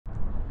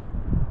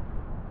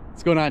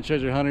What's going on,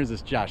 treasure hunters?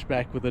 It's Josh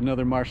back with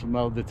another martial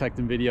metal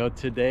detecting video.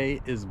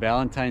 Today is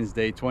Valentine's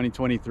Day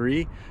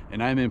 2023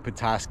 and I'm in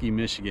Petoskey,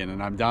 Michigan,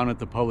 and I'm down at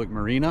the public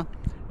marina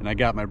and I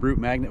got my brute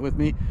magnet with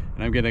me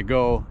and I'm gonna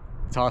go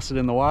toss it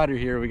in the water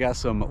here. We got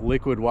some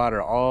liquid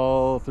water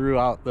all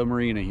throughout the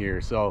marina here,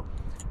 so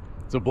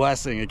it's a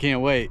blessing. I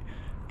can't wait.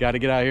 Got to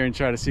get out here and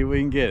try to see what we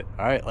can get.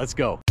 All right, let's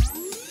go.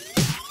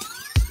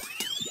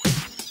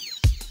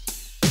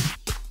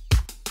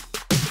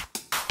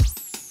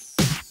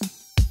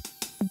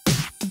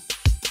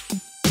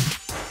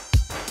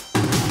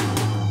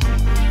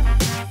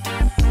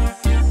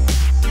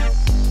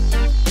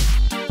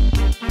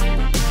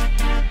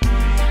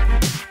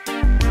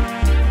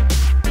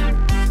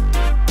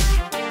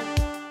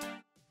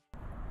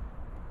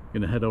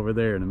 Gonna head over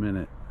there in a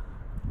minute.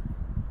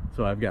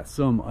 So I've got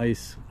some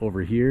ice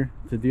over here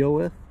to deal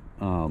with,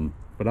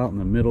 but out in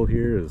the middle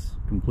here is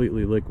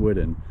completely liquid,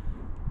 and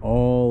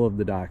all of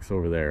the docks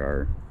over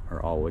there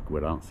are all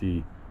liquid. I don't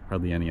see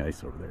hardly any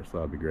ice over there, so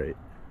that'd be great.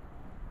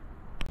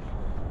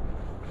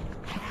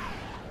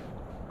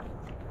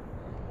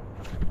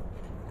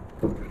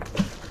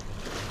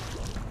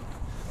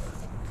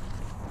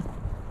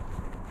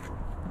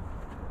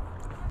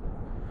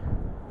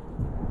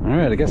 All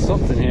right, I got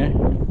something here.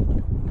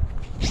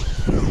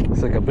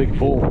 Looks like a big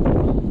bull.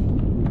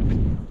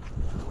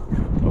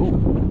 Oh,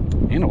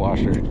 and a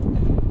washer.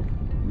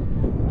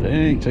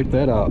 Dang, check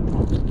that out.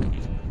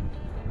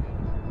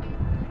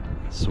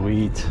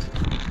 Sweet.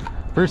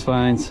 First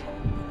finds.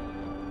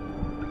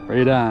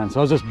 Right on. So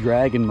I was just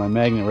dragging my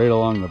magnet right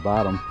along the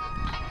bottom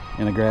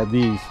and I grabbed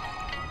these.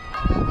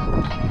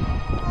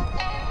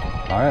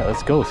 All right,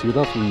 let's go see what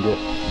else we can get.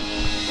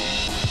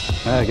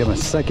 All right, I got my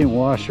second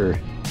washer.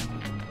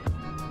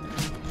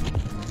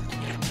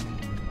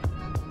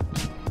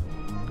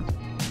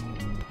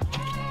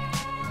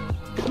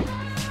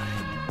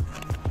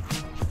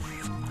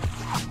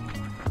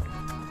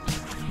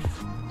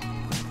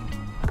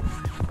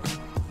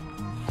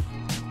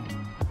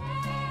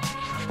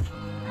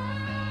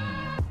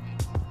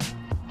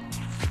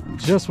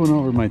 Just went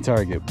over my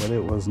target, but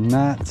it was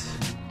not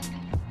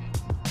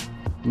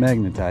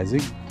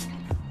magnetizing.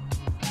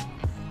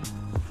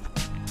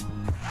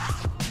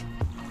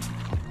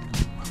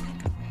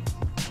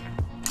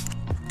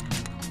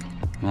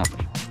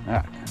 Nothing. All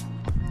right.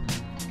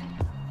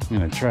 I'm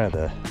gonna try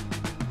the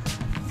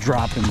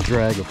drop and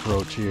drag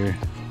approach here.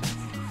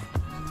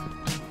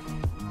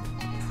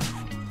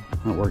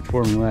 That worked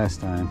for me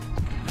last time.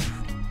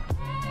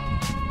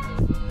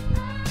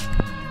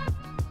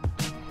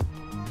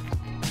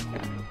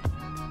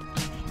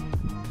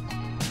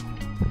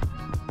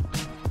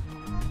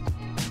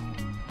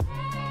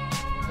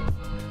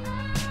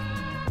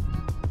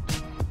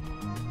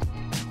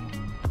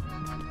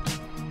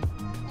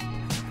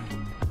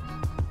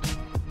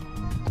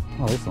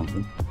 Oh, there's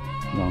something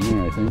down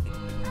there, I think.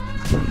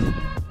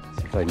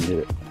 Let's see if I can get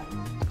it.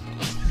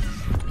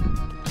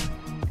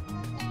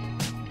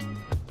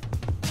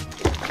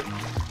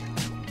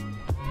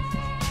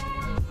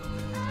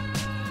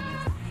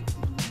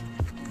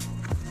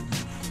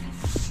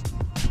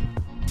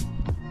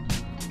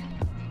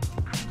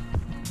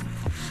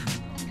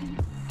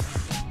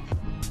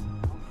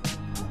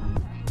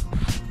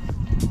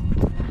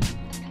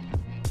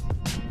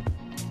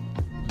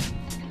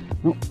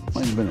 Nope,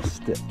 might have been a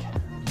stick.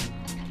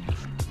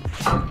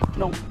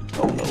 Nope.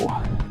 Oh no.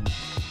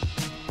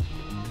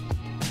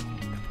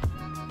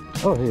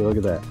 Oh hey, look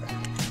at that.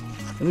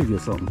 I did get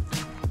something.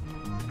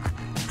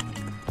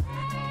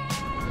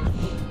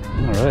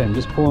 Alright, I'm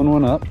just pulling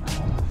one up.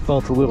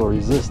 Felt a little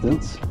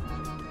resistance.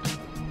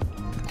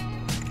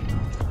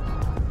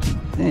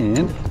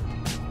 And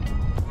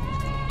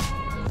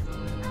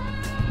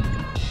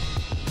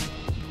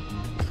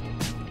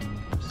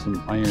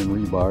some iron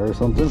rebar or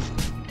something.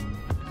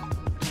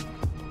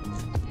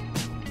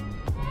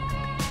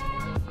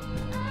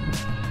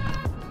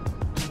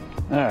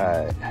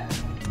 Alright,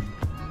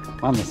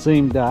 on the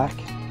same dock,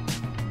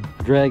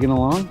 dragging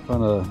along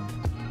on a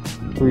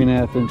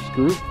 3.5 inch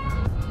screw.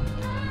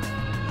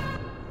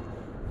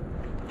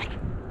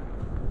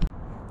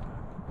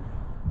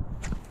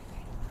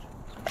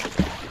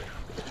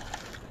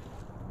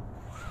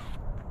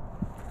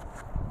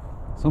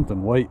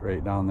 Something white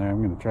right down there.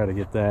 I'm going to try to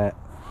get that.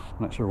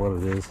 I'm not sure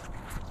what it is.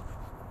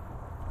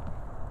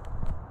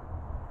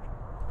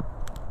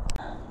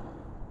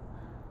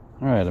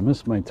 Alright, I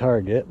missed my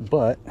target,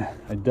 but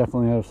I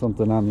definitely have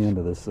something on the end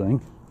of this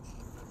thing.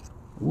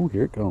 Ooh,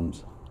 here it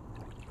comes.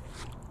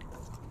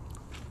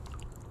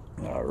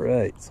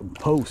 Alright, some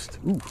post.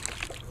 Ooh.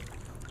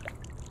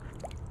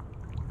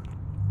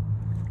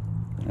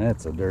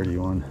 That's a dirty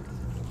one.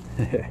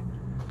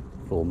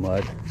 Full of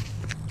mud.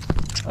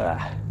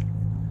 Ah,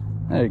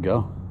 there you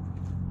go.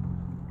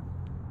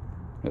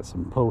 Got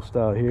some post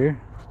out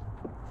here.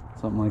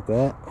 Something like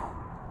that.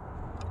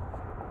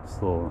 This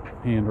little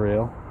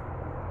handrail.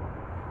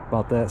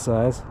 About that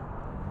size.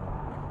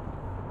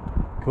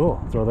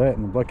 Cool. Throw that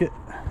in the bucket.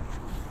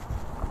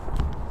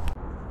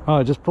 Oh,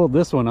 I just pulled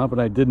this one up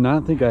and I did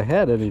not think I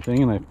had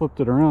anything, and I flipped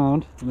it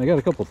around and I got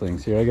a couple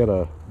things here. I got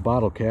a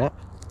bottle cap,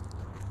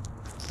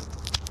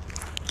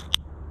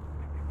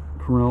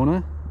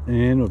 Corona,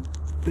 and a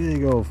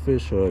big old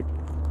fish hook.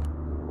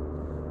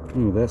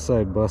 Ooh, that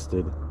side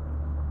busted.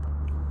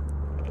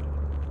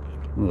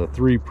 With a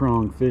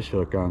 3-pronged fish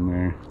hook on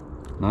there.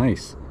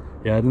 Nice.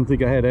 Yeah, I didn't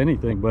think I had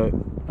anything, but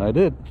I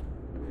did.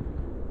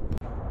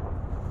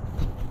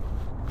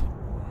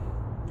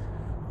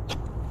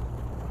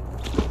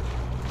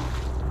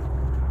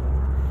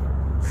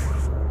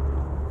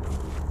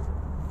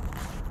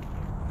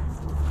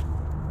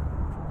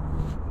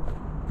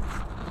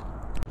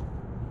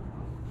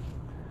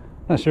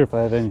 Not sure if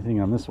I have anything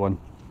on this one.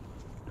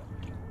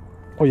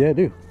 Oh yeah, I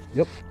do.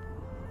 Yep.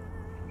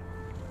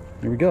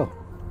 Here we go.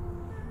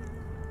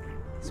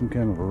 Some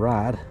kind of a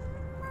rod.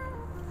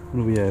 What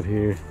do we have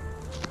here?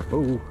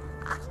 Oh.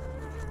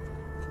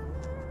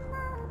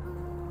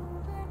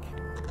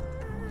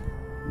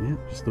 Yeah,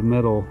 just a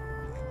metal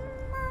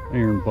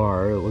iron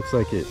bar. It looks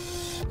like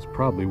it's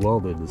probably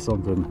welded to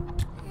something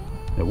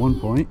at one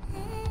point.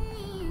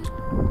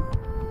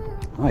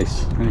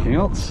 Nice. Anything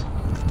else?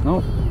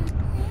 Nope.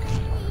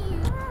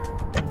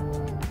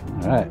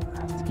 All right,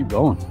 let's keep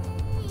going.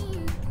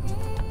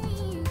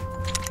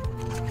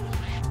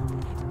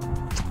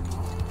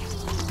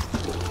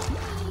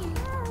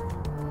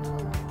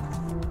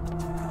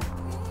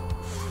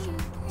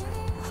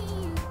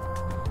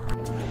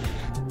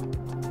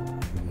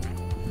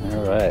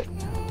 All right,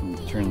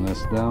 turn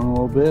this down a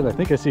little bit. I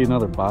think I see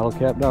another bottle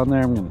cap down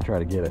there. I'm going to try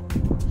to get it.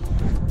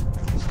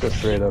 Let's go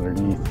straight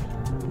underneath.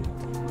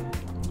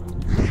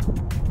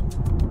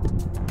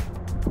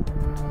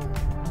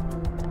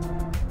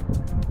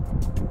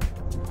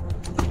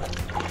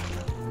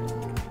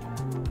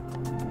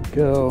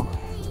 Go.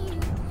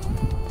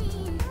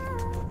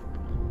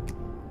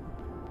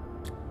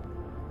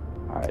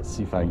 All right,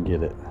 see if I can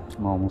get it.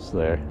 I'm almost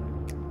there.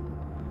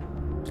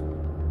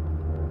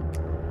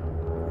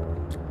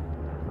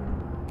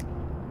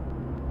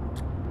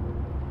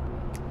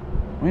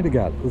 Might have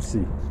got it. Let's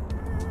see.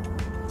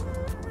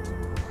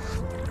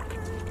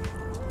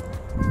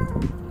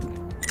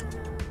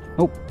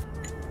 Nope.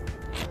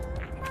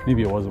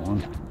 Maybe it wasn't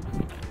one.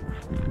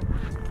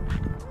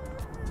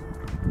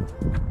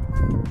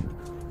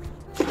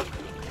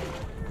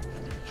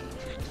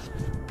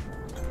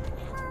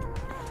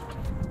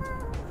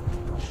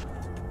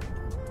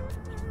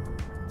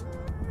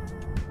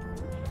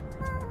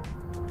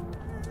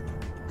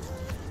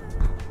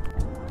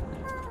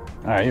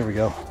 All right, here we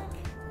go.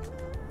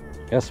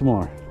 Got some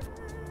more.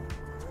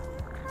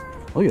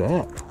 Look at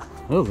that.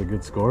 That was a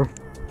good score.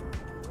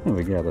 And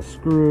we got a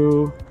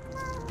screw,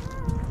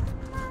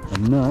 a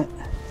nut,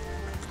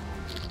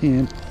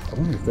 and I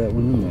wonder if that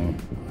went in there.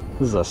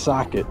 This is a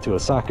socket to a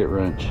socket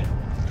wrench.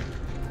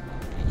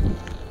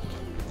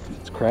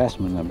 It's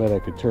Craftsman. I bet I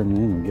could turn it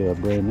in and get a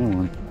brand new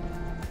one.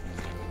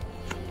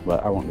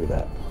 But I won't do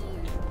that.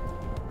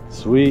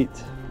 Sweet.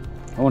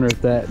 I wonder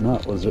if that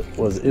nut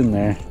was in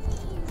there.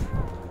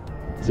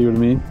 See what I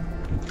mean?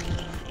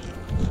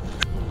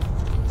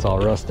 It's all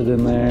rusted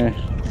in there.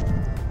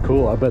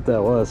 Cool, I bet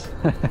that was.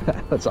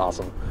 That's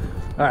awesome.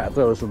 All right,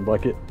 throw this in the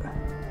bucket.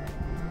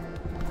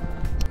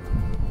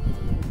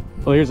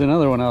 Well, here's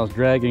another one I was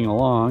dragging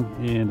along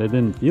and I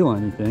didn't feel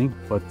anything,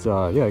 but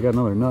yeah, I got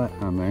another nut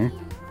on there.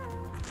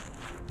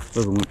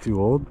 Doesn't look too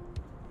old.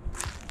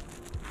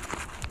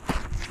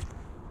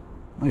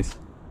 Nice.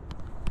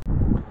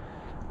 All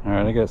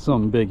right, I got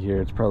something big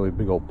here. It's probably a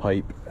big old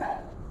pipe.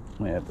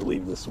 I have to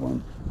leave this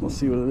one. We'll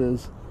see what it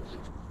is.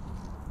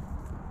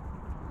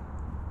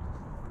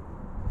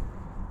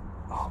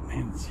 Oh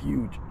man, it's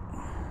huge.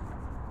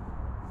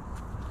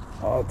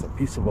 Oh, it's a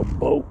piece of a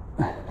boat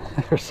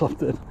or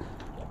something.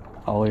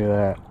 Oh, look at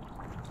that.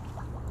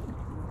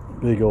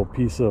 Big old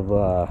piece of,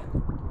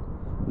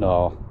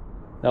 no,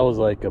 that was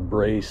like a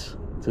brace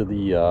to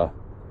the,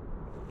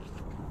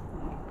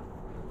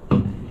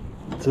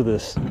 to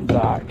this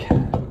dock.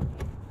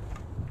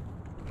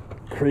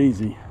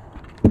 Crazy.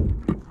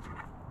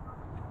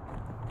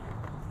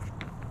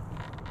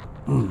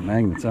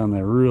 Magnets on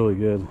there, really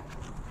good.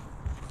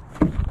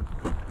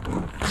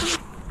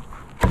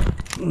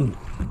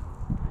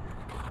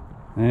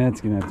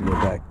 That's gonna have to go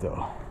back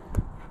though.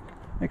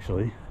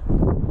 Actually,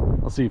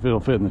 I'll see if it'll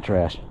fit in the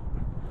trash.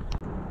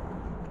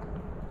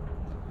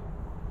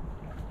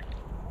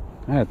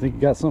 I think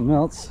you got something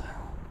else.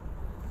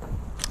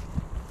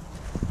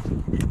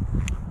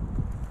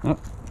 Oh,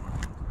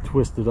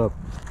 twisted up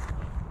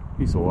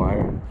piece of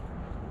wire.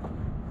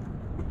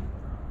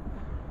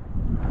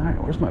 All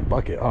right, where's my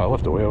bucket? Oh, I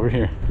left it way over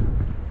here.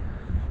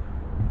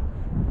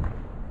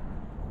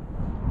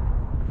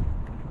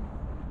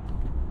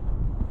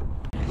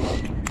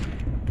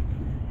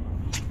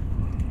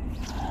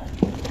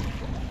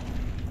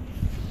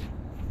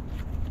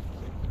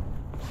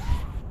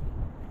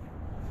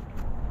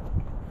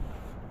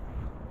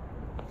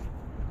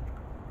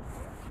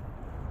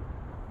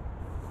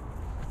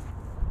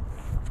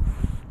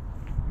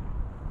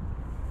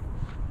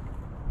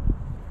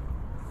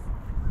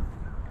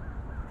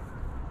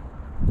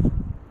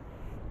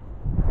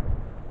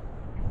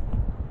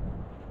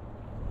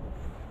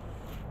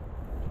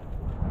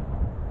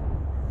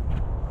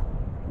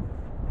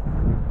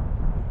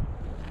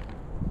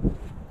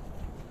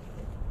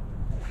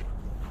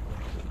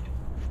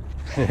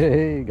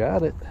 Hey,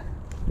 got it.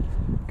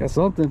 Got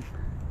something.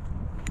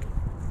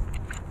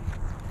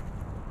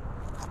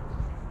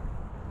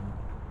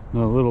 A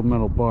little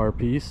metal bar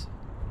piece.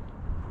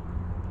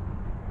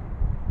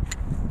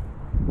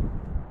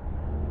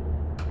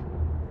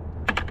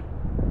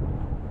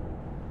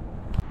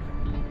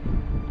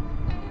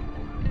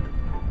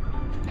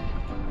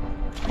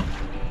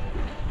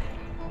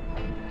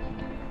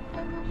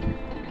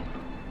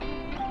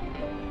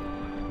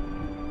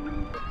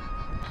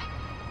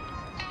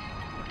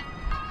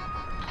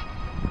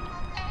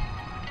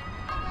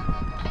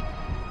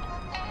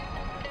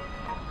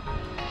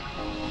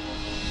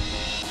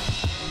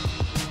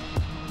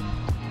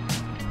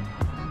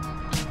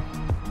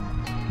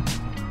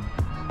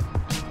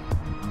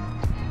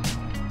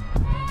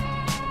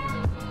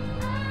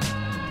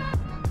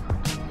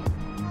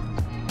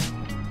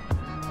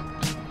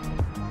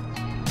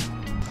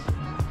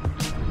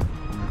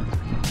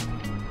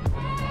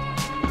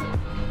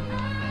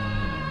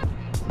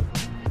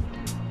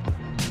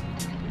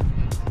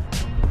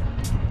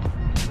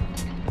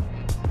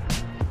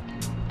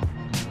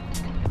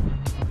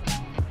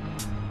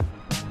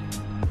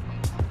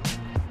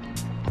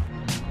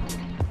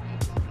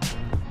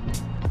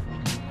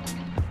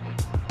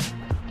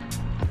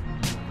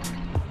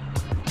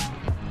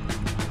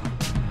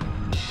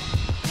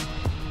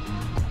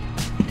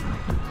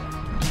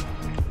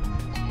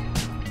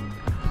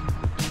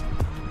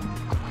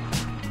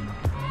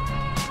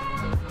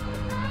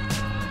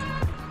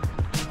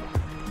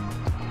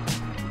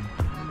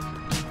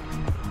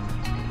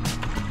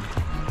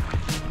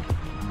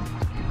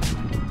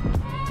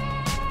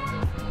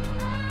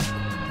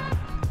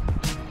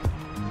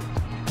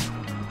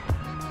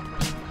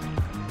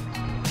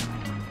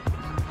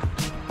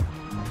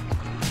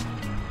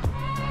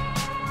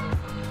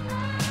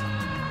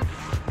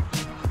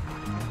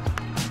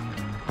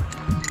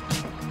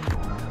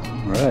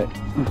 Alright,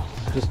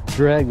 just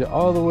dragged it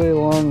all the way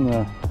along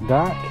the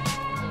dock,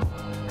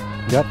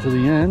 got to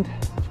the end,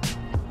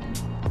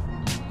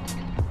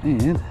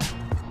 and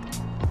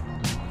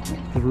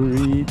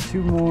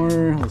two more,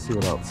 let's see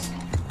what else,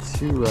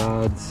 2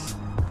 rods,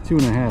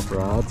 2.5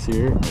 rods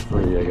here, or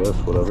 3 I guess,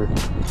 whatever,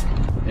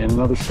 and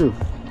another screw.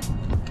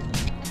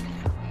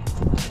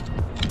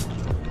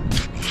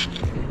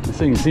 This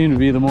thing seemed to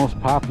be the most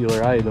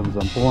popular items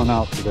I'm pulling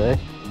out today.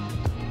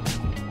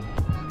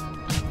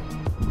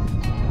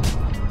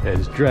 I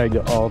just dragged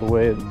it all the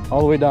way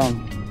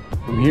down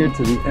from here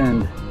to the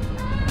end.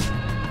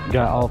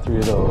 Got all 3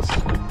 of those.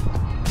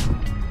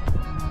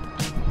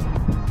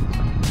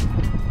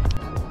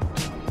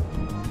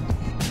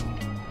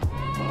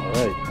 All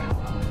right,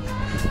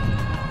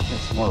 got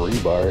some more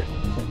rebar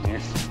in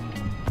here.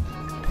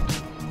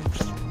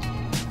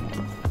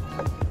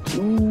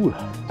 Ooh,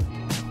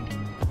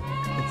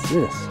 what's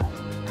this?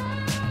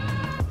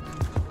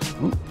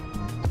 Ooh,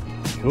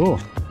 cool.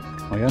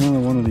 I got another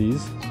one of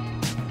these.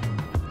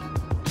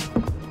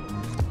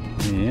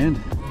 And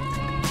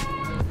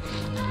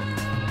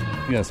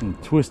we got some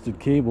twisted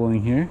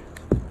cabling here.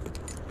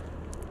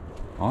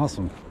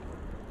 Awesome.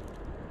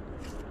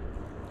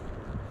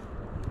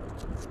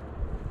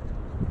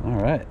 All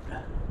right.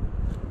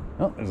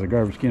 Oh, there's a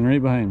garbage can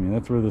right behind me.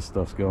 That's where this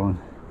stuff's going.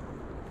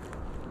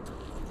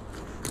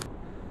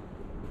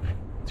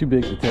 Too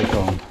big to take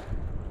home.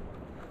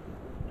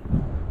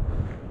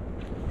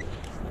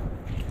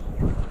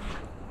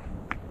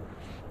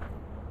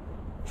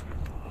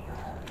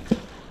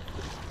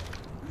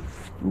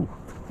 Ooh,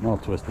 I'm all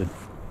twisted.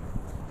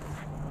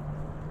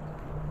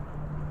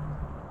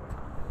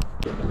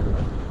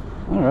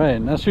 All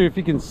right, not sure if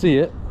you can see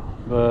it,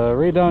 but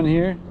right down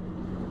here,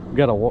 we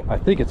got I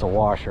think it's a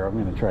washer. I'm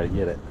gonna try to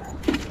get it.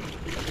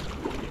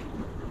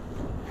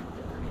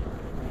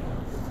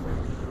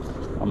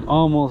 I'm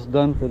almost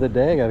done for the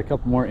day. I got a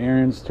couple more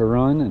errands to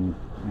run, and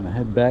I'm gonna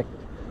head back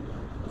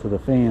to the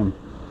fam.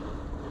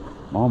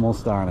 I'm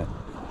almost on it.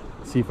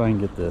 See if I can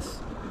get this.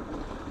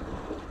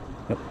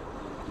 Yep.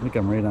 I think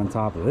I'm right on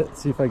top of it.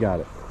 See if I got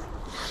it.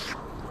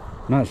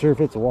 Not sure if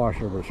it's a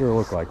washer, but it sure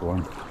looked like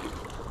one.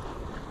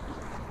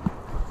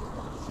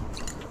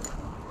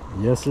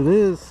 Yes, it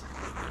is.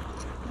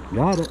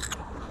 Got it.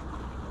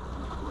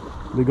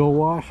 Big old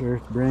washer.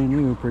 It's brand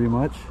new, pretty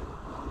much.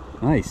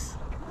 Nice.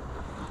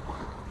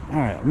 All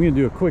right, I'm gonna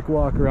do a quick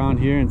walk around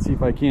here and see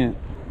if I can't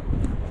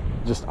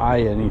just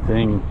eye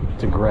anything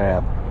to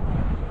grab.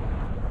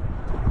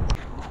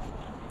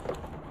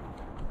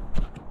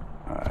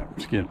 All right, I'm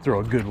just gonna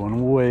throw a good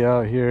one way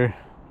out here.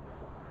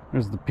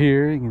 There's the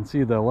pier. You can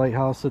see the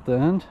lighthouse at the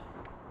end.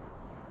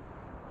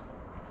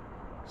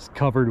 It's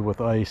covered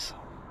with ice.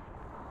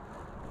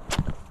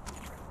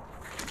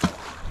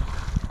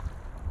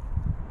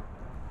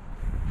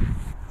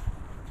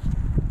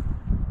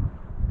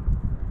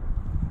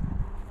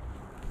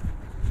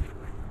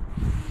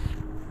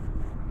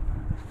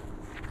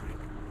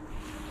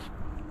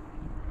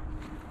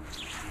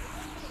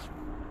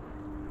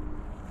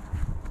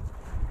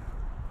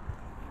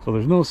 So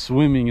there's no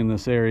swimming in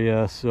this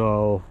area,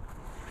 so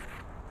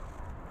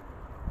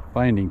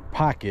finding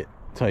pocket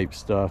type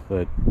stuff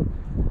that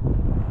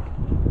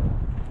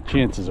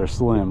chances are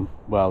slim,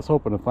 but I was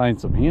hoping to find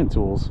some hand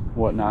tools,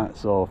 whatnot.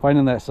 So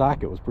finding that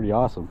socket was pretty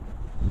awesome.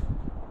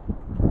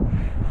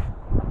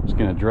 Just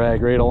gonna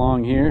drag right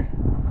along here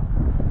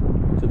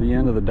to the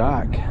end of the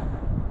dock.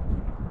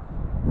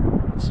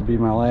 This will be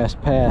my last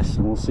pass,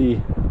 and we'll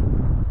see.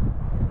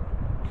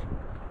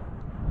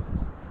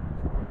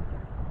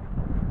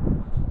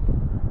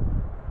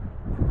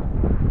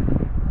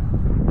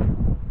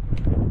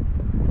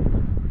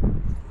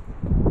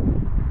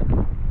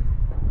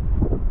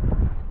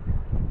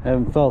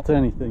 Haven't felt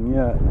anything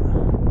yet.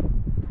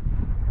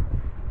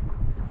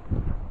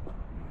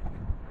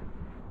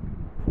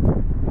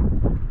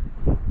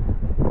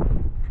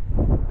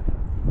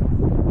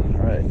 All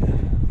right.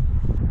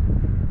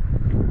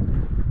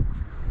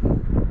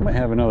 Might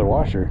have another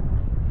washer.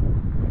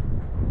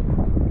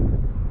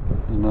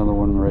 Another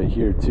one right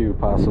here too,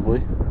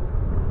 possibly.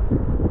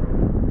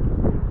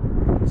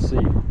 Let's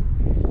see.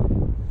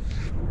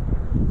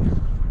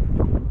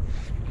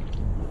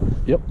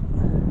 Yep.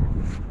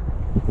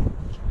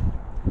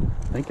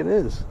 I think it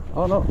is.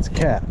 Oh no, it's a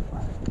cap.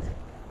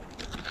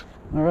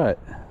 All right.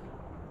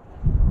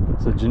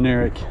 It's a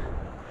generic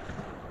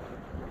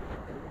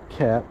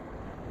cap.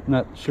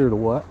 Not sure to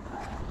what.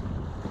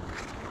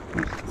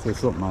 It says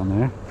something on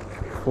there.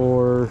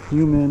 For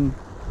human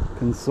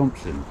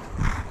consumption.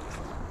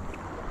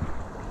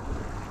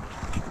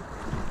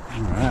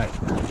 All right.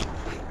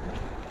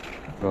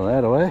 Throw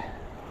that away.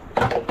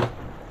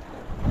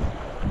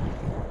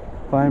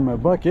 Find my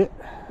bucket.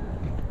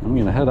 I'm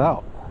gonna head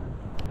out.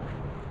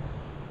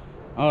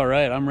 All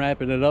right, I'm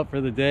wrapping it up for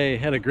the day.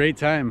 Had a great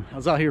time. I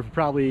was out here for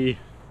probably an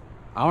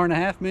hour and a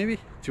half, maybe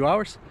 2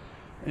 hours,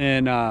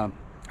 and I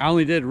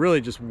only did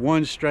really just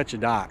one stretch of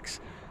docks.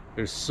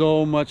 There's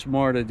so much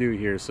more to do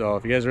here, so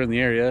if you guys are in the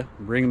area,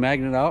 bring a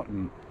magnet out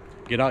and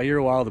get out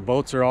here while the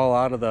boats are all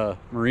out of the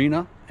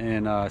marina,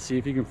 and see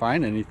if you can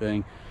find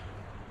anything.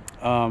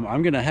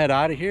 I'm gonna head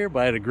out of here,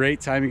 but I had a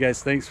great time, you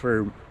guys. Thanks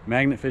for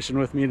magnet fishing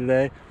with me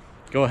today.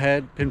 Go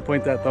ahead,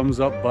 pinpoint that thumbs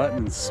up button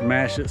and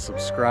smash it,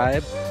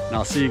 subscribe, and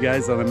I'll see you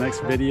guys on the next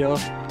video.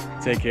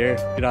 Take care,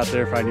 get out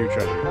there, find your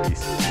treasure.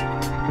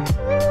 Peace.